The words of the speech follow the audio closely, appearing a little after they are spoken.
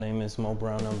name is Mo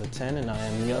Brown number 10, and I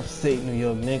am the Upstate New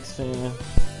York Knicks fan.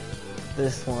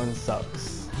 This one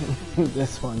sucks.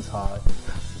 This one's hard.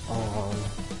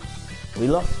 We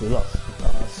lost.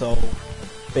 So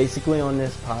basically on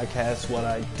this podcast, what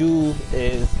I do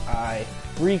is I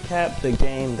recap the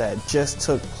game that just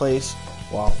took place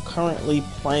while currently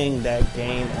playing that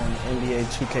game on NBA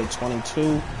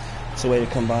 2K22. It's a way to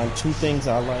combine two things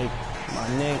I like, my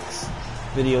Knicks,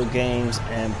 video games,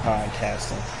 and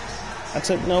podcasting. I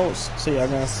took notes, so y'all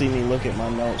gonna see me look at my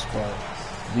notes, but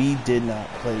we did not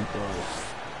play good.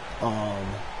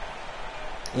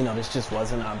 This just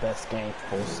wasn't our best game,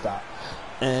 full stop.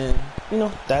 And,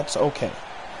 that's okay.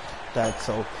 That's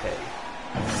okay.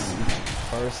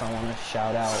 First, I want to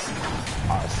shout out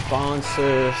our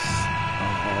sponsors,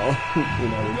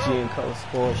 the G&Co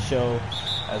Sports Show,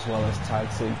 as well as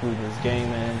Toxic Goobers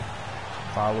Gaming.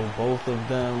 Follow both of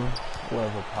them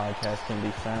wherever podcasts can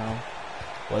be found.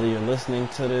 Whether you're listening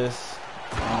to this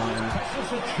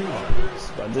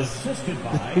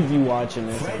if you're watching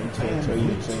this on Twitch or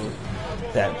YouTube,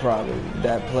 that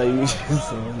play you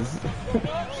just was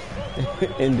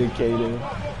indicative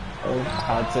of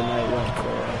how tonight went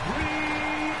for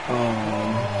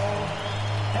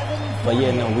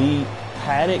us. We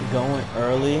had it going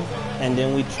early, and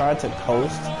then we tried to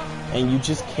coast, and you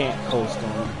just can't coast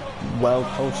on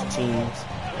well-coached teams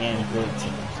and good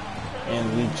teams. And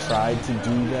we tried to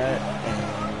do that,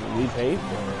 and we paid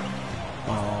for it.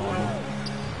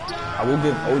 I will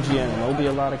give OG Anunoby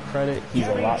a lot of credit. He's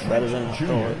a lot better than I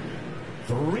thought.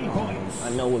 I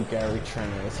know what Gary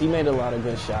Trent is. He made a lot of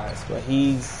good shots, but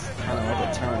he's kind of like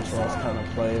a Terrence Ross kind of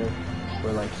player,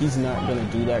 where he's not going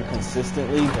to do that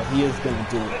consistently, but he is going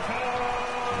to do it.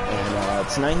 And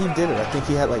tonight he did it. I think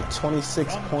he had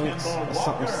 26 points or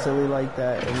something silly like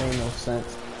that. It made no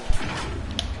sense.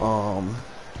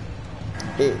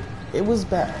 It was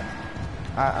bad.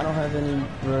 I don't have any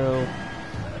real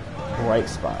bright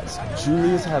spots.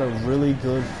 Julius had a really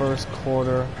good first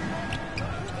quarter.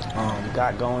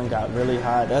 Got going, got really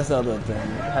hot. That's the other thing.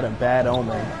 Had a bad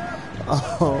omen.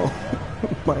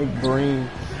 Mike Breen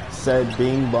said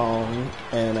bing bong,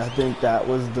 and I think that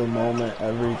was the moment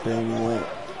everything went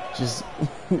just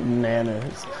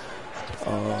bananas.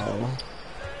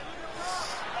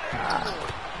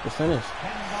 The finish.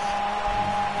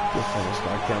 Good finish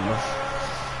by Kemba.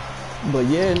 But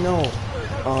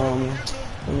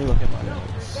let me look at my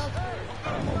notes.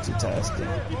 I'm multitasking.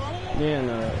 In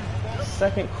the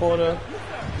second quarter,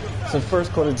 so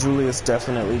first quarter, Julius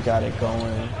definitely got it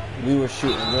going. We were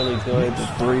shooting really good. The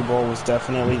three ball was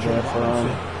definitely there for him.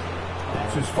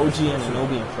 OG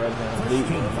Anunoby and Fred VanVleet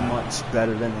were much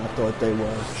better than I thought they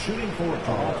were.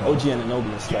 OG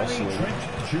Anunoby especially.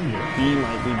 He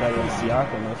might be better than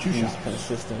Siakam if he's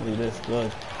consistently this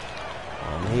good.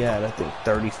 He had, I think,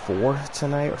 34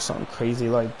 tonight or something crazy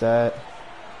like that.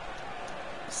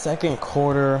 Second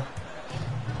quarter,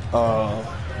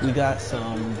 we got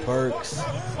some Burks,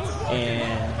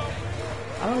 and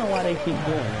I don't know why they keep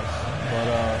doing this, but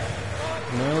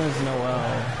Nerlens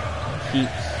Noel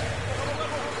keeps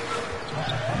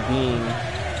being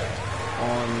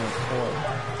on the court,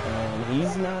 and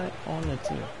he's not on the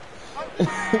team.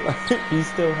 He's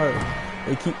still hurt.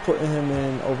 They keep putting him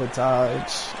in over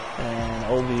Taj and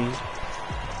Obi.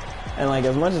 And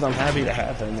as much as I'm happy to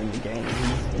have him in the game,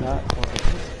 he's not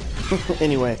playing.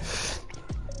 Anyway,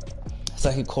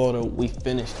 second quarter, we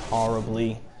finished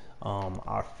horribly.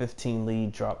 Our 15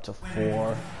 lead dropped to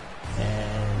 4,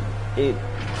 and it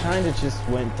kind of just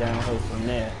went downhill from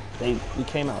there. We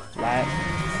came out flat.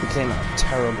 We came out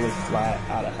terribly flat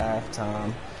out of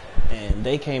halftime, and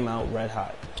they came out red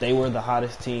hot. They were the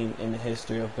hottest team in the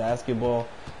history of basketball.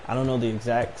 I don't know the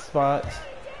exact spots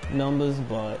numbers,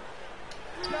 but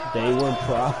they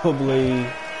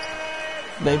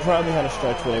probably had a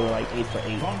stretch where they were 8 for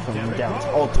 8 from down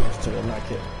to all threes to it. Not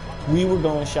kidding. We were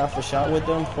going shot for shot with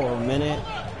them for a minute,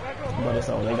 but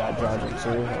they got Dragic too.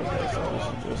 Okay, so we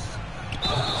should just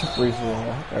free for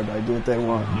all. Everybody do what they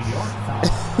want.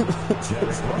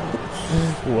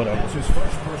 Whatever.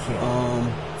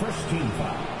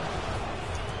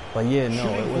 But it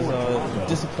was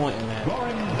disappointing, man.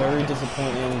 Very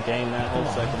disappointing game that whole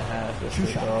second half. It's a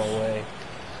throwaway.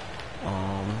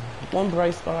 One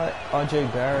bright spot,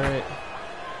 RJ Barrett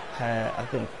had, I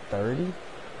think, 30.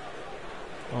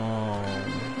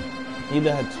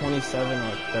 Either had 27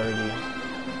 or 30.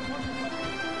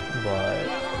 But,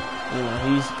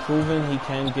 he's proven he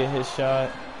can get his shot.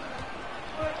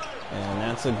 And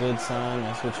that's a good sign.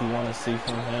 That's what you want to see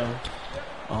from him.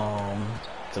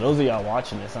 To those of y'all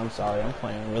watching this, I'm sorry. I'm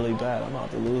playing really bad. I'm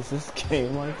about to lose this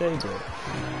game like they did.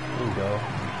 Here we go.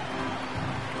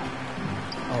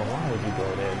 Oh, why would you go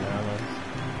there, Maryland?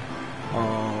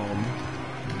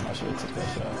 I should have took that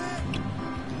shot.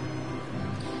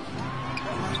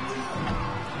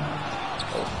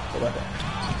 Oh, what about that?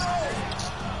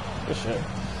 Good shit.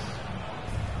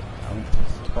 I'm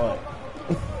just caught.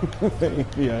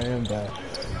 Maybe I am bad.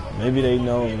 Maybe they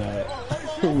know that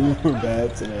we were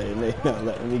bad today and they're not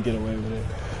letting me get away with it.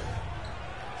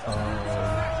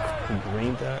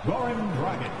 Green dot? Goran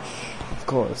Dragic. Of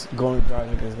course, Goran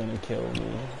Dragic is going to kill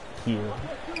me here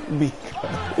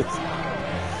because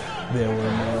there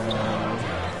were no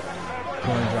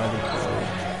Goran Dragic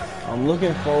players. I'm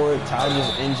looking forward.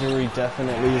 Taj's injury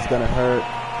definitely is going to hurt.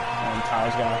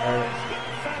 Taj got hurt.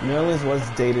 Nerlens was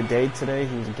day-to-day today.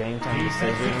 He was a game-time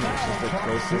decision, which is the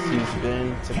closest he's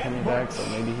been to coming back, so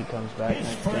maybe he comes back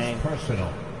next game.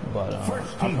 But I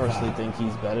personally think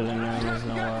he's better than Nerlens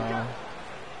Noel.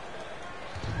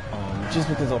 Just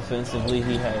because offensively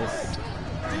he has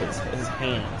his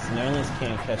hands. Nerlens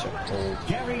can't catch a hold,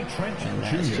 and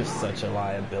that's just such a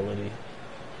liability.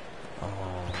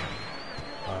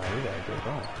 Alright, we gotta get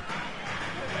going.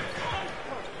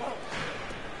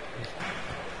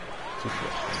 Too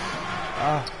slow.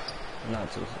 Not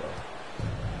too slow.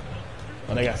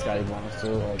 Oh, they got Scotty Barnes too.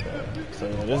 Okay. So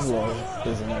yeah,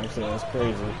 this is actually that's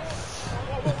crazy.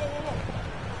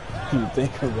 You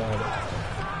think about it.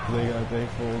 They got their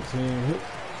full team.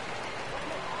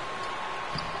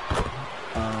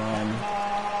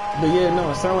 But yeah, no,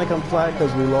 it sounds like I'm flat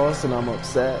because we lost and I'm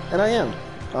upset. And I am.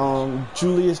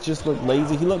 Julius just looked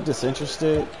lazy. He looked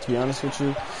disinterested, to be honest with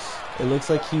you. It looks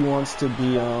like he wants to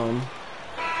be,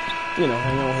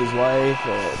 hanging with his wife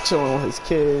or chilling with his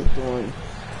kid, doing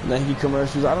Nike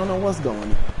commercials. I don't know what's going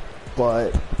on.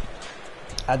 But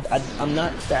I'm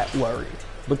not that worried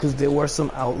because there were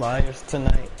some outliers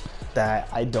tonight that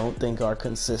I don't think are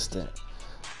consistent.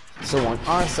 So on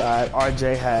our side,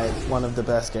 RJ had one of the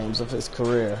best games of his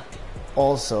career.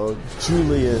 Also,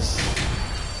 Julius.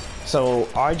 So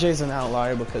RJ's an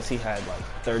outlier because he had like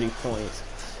 30 points.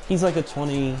 He's like a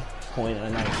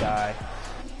 20-point-a-night guy.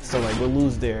 So like we'll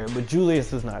lose there. But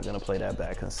Julius is not going to play that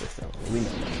bad consistently. We know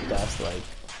that. That's like,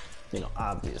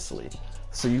 obviously.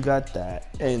 So you got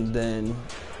that. And then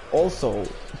also,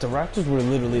 the Raptors were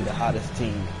literally the hottest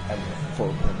team ever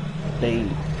for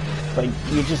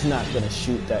you're just not going to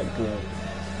shoot that good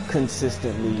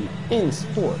consistently in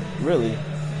sport, really.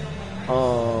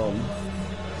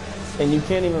 And you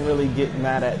can't even really get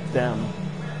mad at them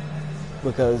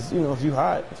because, if you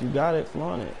got it,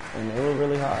 flaunt it. And they were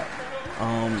really hot.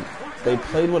 They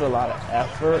played with a lot of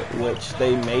effort, which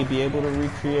they may be able to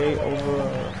recreate over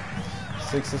a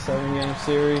 6 or 7 game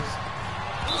series.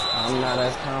 I'm not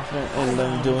as confident in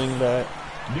them doing that.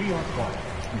 New York ball.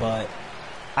 But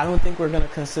I don't think we're going to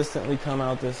consistently come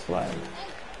out this flat.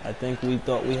 I think we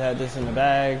thought we had this in the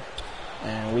bag,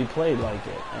 and we played like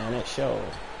it, and it showed.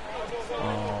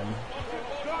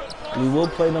 We will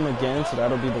play them again, so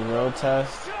that'll be the real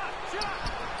test.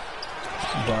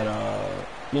 But,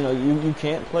 you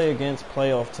can't play against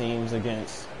playoff teams,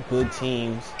 against good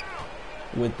teams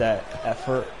with that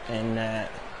effort and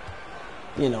that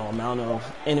amount of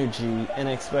energy and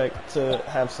expect to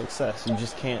have success. You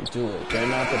just can't do it. They're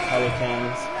not the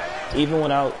Pelicans. Even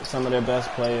without some of their best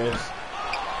players,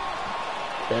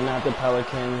 they're not the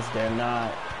Pelicans. They're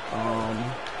not,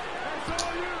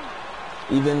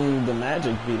 even the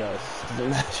Magic beat us. The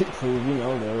Magic proved,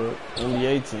 they're an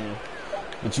NBA team.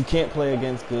 But you can't play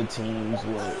against good teams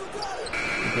with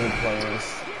good players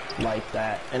like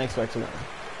that and expect to win.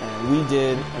 And we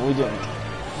did, and we didn't.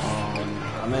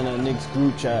 I'm in a Knicks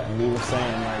group chat, and we were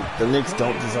saying, the Knicks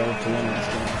don't deserve to win this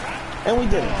game. And we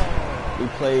didn't. We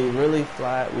played really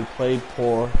flat. We played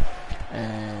poor.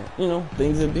 And,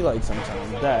 things would be like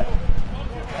sometimes that.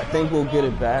 I think we'll get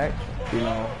it back.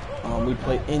 We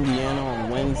play Indiana on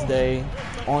Wednesday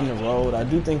on the road. I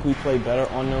do think we play better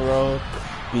on the road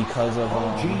because of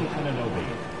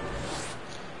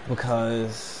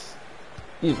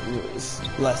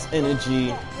less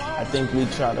energy. I think we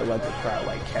try to let the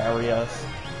crowd carry us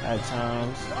at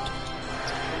times.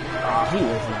 He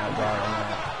was not guarding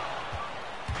that.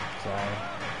 So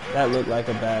that looked like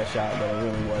a bad shot, but it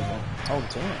really wasn't. Oh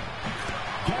damn!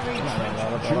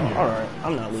 All right,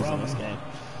 I'm not losing this game.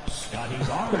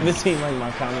 This seemed like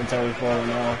my commentary falling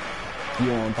off.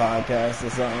 You on podcast or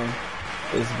something?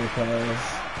 It's because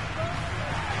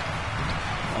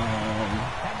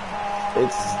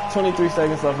it's 23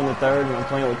 seconds left in the third, and I'm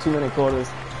playing with 2-minute quarters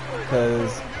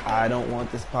because I don't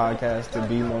want this podcast to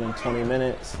be more than 20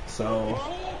 minutes. So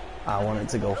I want it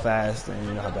to go fast, and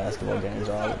you know how basketball games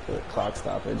are with the clock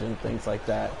stoppage and things like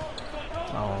that.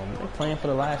 They're playing for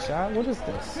the last shot. What is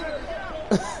this?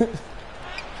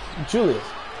 Julius.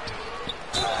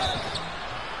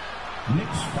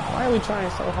 Knicks foul. Why are we trying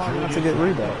so hard not to get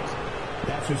rebounds?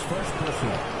 That's his first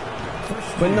personal.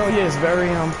 But no, yeah, it's very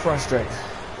frustrating.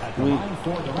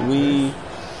 We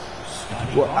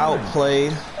were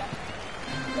outplayed.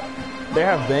 There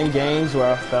have been games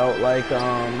where I felt like,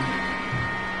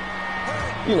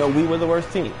 we were the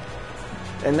worst team.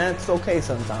 And that's okay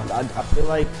sometimes. I feel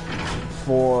like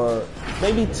for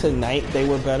maybe tonight they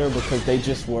were better because they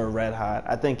just were red hot.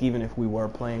 I think even if we were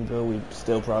playing good, we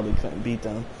still probably couldn't beat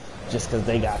them just because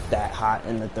they got that hot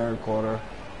in the third quarter.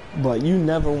 But you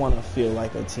never want to feel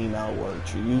like a team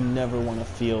outworked you. You never want to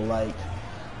feel like,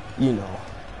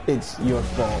 it's your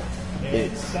fault.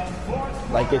 It's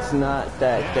like it's not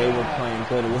that they were playing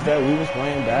good. It was that we was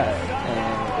playing bad.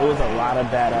 And it was a lot of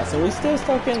bad ass. And we still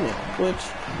stuck in there, which,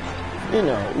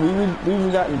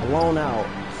 we've gotten blown out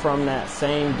from that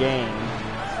same game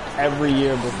every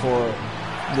year before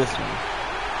this one.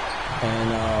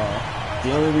 And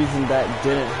the only reason that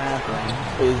didn't happen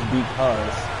is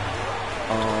because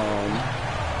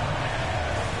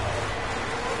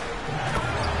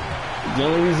the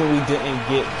only reason we didn't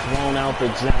get thrown out the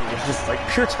gym is just like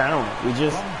pure talent. We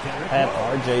just had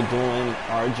RJ doing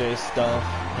RJ stuff,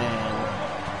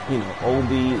 and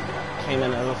Obi came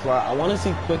in as a fly. I want to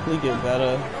see Quickly get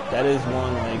better. That is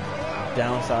one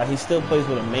downside. He still plays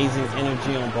with amazing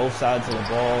energy on both sides of the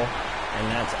ball, and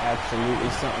that's absolutely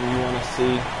something you want to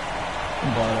see.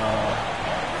 But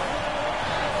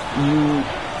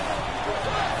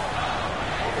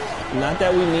not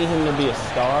that we need him to be a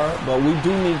star, but we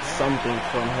do need something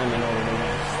from him in order to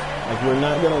win. Like, we're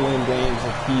not going to win games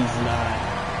if he's not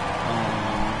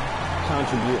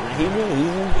contributing. He's been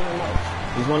doing much.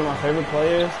 He's one of my favorite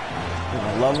players.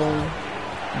 I love him,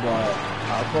 but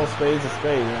I'll call spades a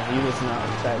spade. He was not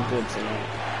that good tonight.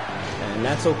 And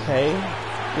that's okay.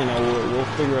 We'll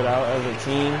figure it out as a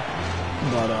team.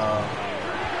 But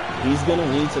he's going to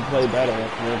need to play better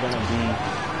if we're going to be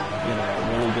a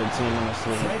really good team in the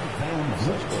season.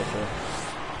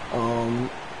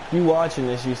 If you watching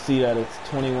this, you see that it's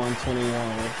 21-21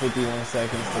 with 51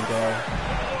 seconds to go.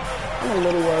 I'm a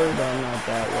little worried, but I'm not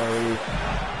that worried.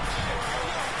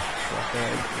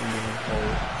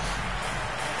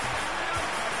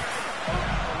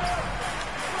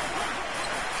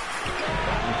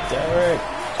 Derek.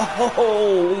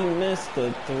 Oh, we missed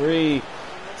the three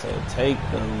to take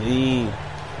the lead.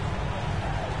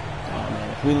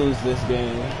 If we lose this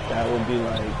game, that would be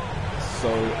so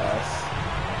us.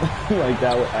 Like,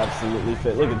 that would absolutely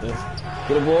fit. Look at this.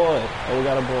 Get a board. Oh, we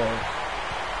got a board.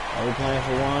 Are we playing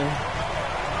for one?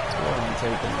 I'm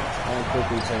taking this. I'm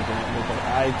quickly taking it because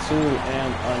I too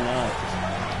am a nut.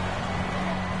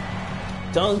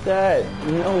 Dunk that.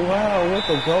 Wow, with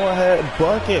the go-ahead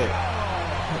bucket.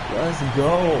 Let's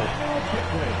go.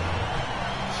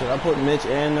 Should I put Mitch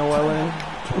and Noel in?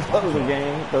 Close the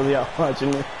game. Those of y'all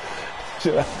watching it.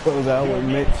 Should I close out with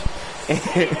Mitch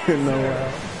and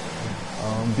Noel?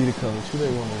 Be the coach. Who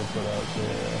they want me to put out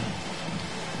there?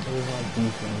 Where's my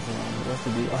defense? What's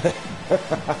the deal?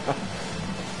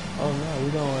 Oh no, we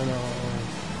going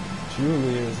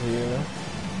Julia's here.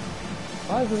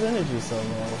 Why is his energy so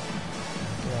low?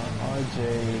 Got RJ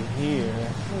here.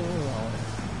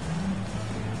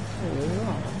 What's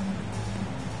wrong?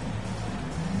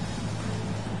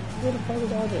 Where the fuck is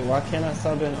RJ? Why can't I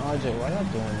sub in RJ? Why y'all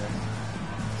doing this?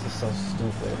 This is so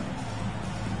stupid.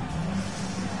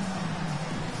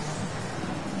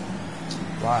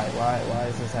 Why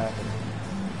is this happening?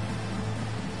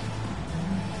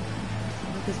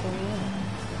 What is going on?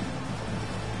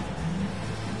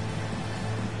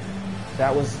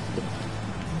 That was...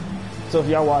 So if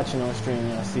y'all watching on stream,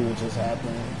 y'all see what just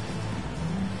happened.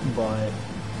 But...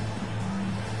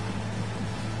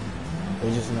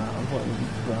 They're just not... I'm putting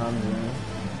Grimes in.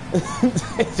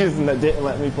 They just didn't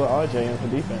let me put RJ in for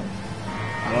defense.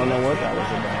 I don't know what that was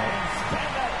about.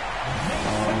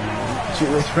 She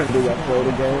was trying to do that play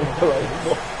the game for like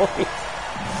 4 points.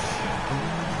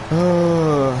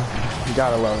 You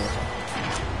gotta love him.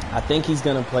 I think he's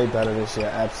gonna play better this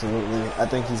year, absolutely. I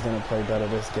think he's gonna play better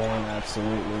this game,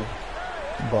 absolutely.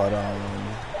 But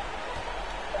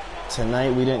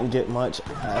tonight we didn't get much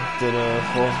and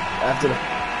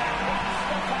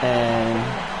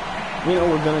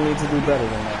we're gonna need to do better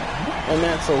than that, and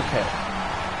that's okay.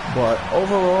 But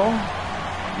overall,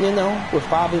 we're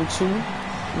 5-2.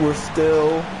 We're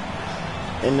still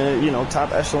in the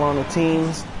top echelon of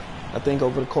teams. I think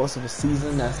over the course of a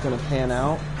season that's going to pan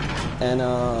out, and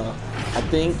I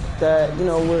think that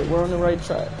we're on the right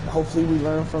track. Hopefully we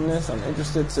learn from this. I'm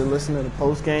interested to listen to the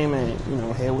post game and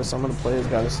hear what some of the players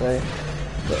got to say.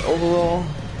 But overall,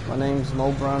 my name's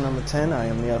Mo Brown, number 10. I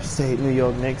am the Upstate New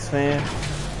York Knicks fan,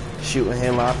 shooting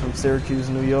here live from Syracuse,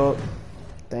 New York.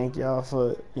 thank y'all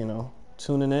for,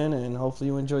 tuning in, and hopefully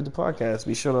you enjoyed the podcast.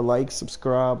 Be sure to like,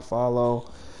 subscribe, follow,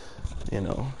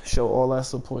 show all that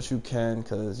support you can,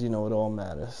 because, it all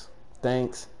matters.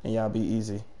 Thanks, and y'all be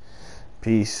easy.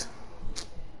 Peace.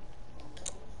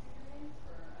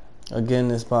 Again,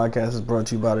 this podcast is brought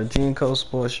to you by the Gene Co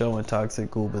Sports Show and Toxic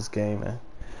Goobers Gaming.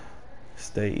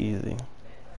 Stay easy.